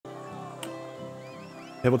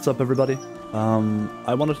Hey, what's up everybody?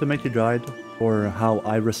 I wanted to make a guide for how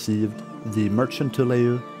I received the merchant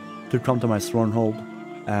Tuleu to come to my Stronghold,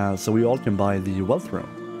 so we all can buy the wealth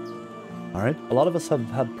room. Alright, a lot of us have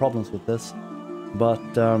had problems with this, but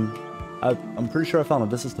I'm pretty sure I found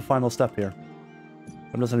it. This is the final step here.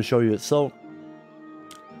 I'm just going to show you it. So,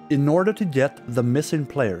 in order to get the missing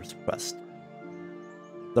players quest,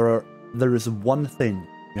 there is one thing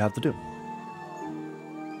you have to do.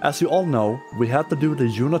 As you all know, we had to do the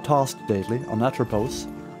unit task daily on Atropos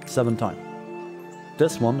 7 times.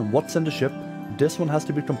 This one, what's in the ship, this one has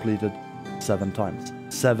to be completed 7 times.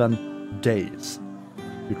 7 days.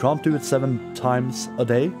 You can't do it 7 times a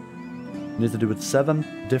day. You need to do it 7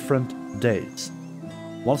 different days.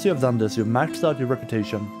 Once you have done this, you've maxed out your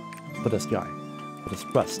reputation for this guy, for this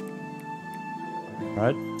quest.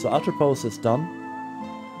 Alright, so Atropos is done.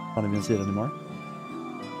 Can't even see it anymore.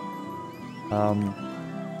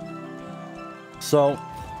 So,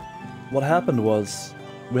 what happened was,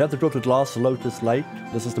 we had to go to Glass Lotus Lake.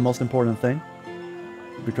 This is the most important thing.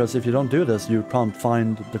 Because if you don't do this, you can't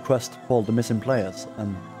find the quest called The Missing Players.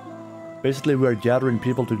 And basically we're gathering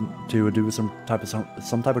people to do some type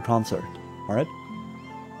of concert. Alright?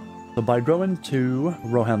 So by going to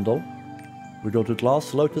Rohendel, we go to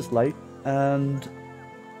Glass Lotus Lake, and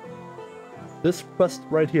this quest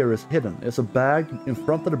right here is hidden. It's a bag in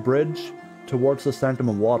front of the bridge towards the Sanctum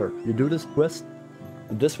of Water. You do this quest,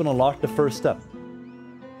 and this will unlock the first step.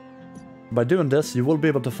 By doing this, you will be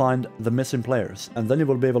able to find the missing players, and then you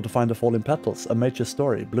will be able to find the falling petals, a mage's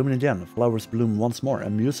story, blooming again, flowers bloom once more,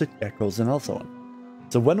 and music echoes and so on.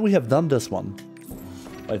 So when we have done this one,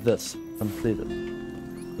 like this, completed,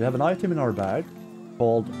 we have an item in our bag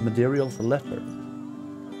called Material's Letter.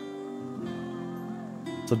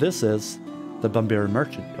 So this is the Barbarian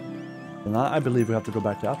Merchant Guild. And now I believe we have to go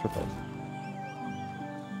back to Atropos.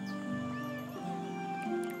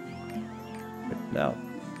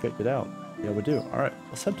 Check it out. Yeah, we do. Alright,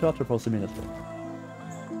 let's head to Atropos immediately.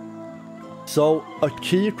 So, a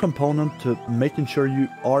key component to making sure you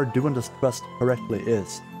are doing this quest correctly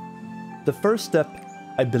is the first step,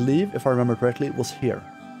 I believe, if I remember correctly, was here.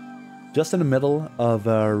 Just in the middle of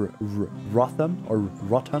Rothan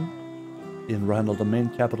in Rohendel, the main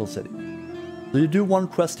capital city. So you do one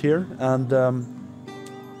quest here, and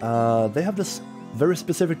they have this very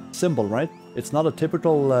specific symbol, right? It's not a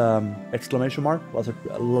typical exclamation mark,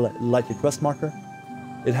 like a quest marker.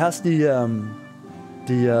 It has the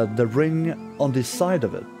ring on the side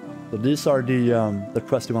of it. So these are the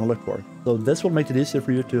quests you want to look for. So this will make it easier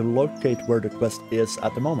for you to locate where the quest is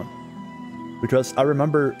at the moment. Because I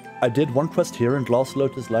remember I did one quest here in Glass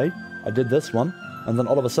Lotus Lake. I did this one, and then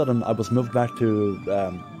all of a sudden I was moved back to,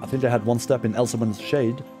 I think I had one step in Elsewin's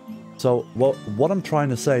Shade. So what I'm trying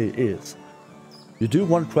to say is, you do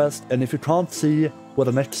one quest, and if you can't see what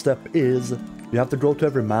the next step is, you have to go to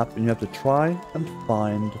every map and you have to try and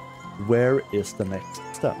find where is the next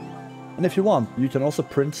step. And if you want, you can also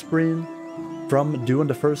print screen from doing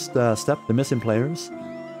the first step, the missing players,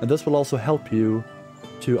 and this will also help you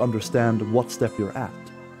to understand what step you're at,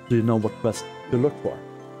 so you know what quest to look for.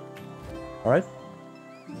 Alright?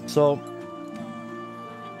 So,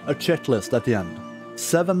 a checklist at the end.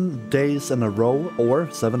 7 days in a row, or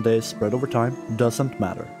 7 days spread over time, doesn't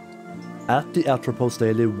matter. At the Atropos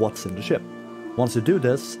daily, what's in the ship. Once you do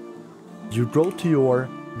this, you go to your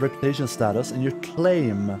reputation status and you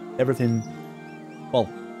claim everything, well,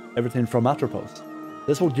 everything from Atropos.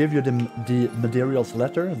 This will give you the Material's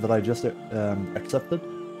Letter that I just accepted.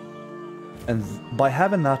 And by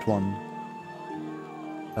having that one,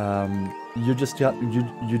 you just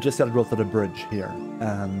gotta go to the bridge here,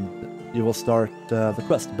 and you will start the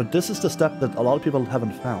quest. But this is the step that a lot of people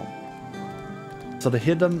haven't found. So the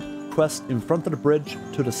hidden quest in front of the bridge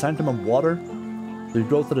to the Sanctum of Water. So you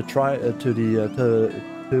go to the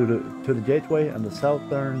to the gateway and the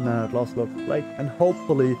southern Glass Lotus Lake, and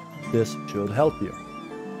hopefully this should help you.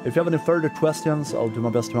 If you have any further questions, I'll do my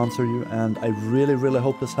best to answer you, and I really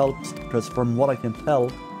hope this helps, because from what I can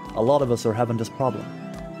tell, a lot of us are having this problem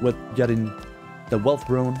with getting the wealth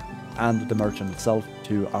rune and the merchant itself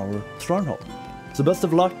to our stronghold. So best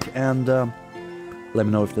of luck, and let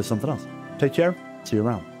me know if there's something else. Take care, see you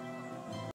around.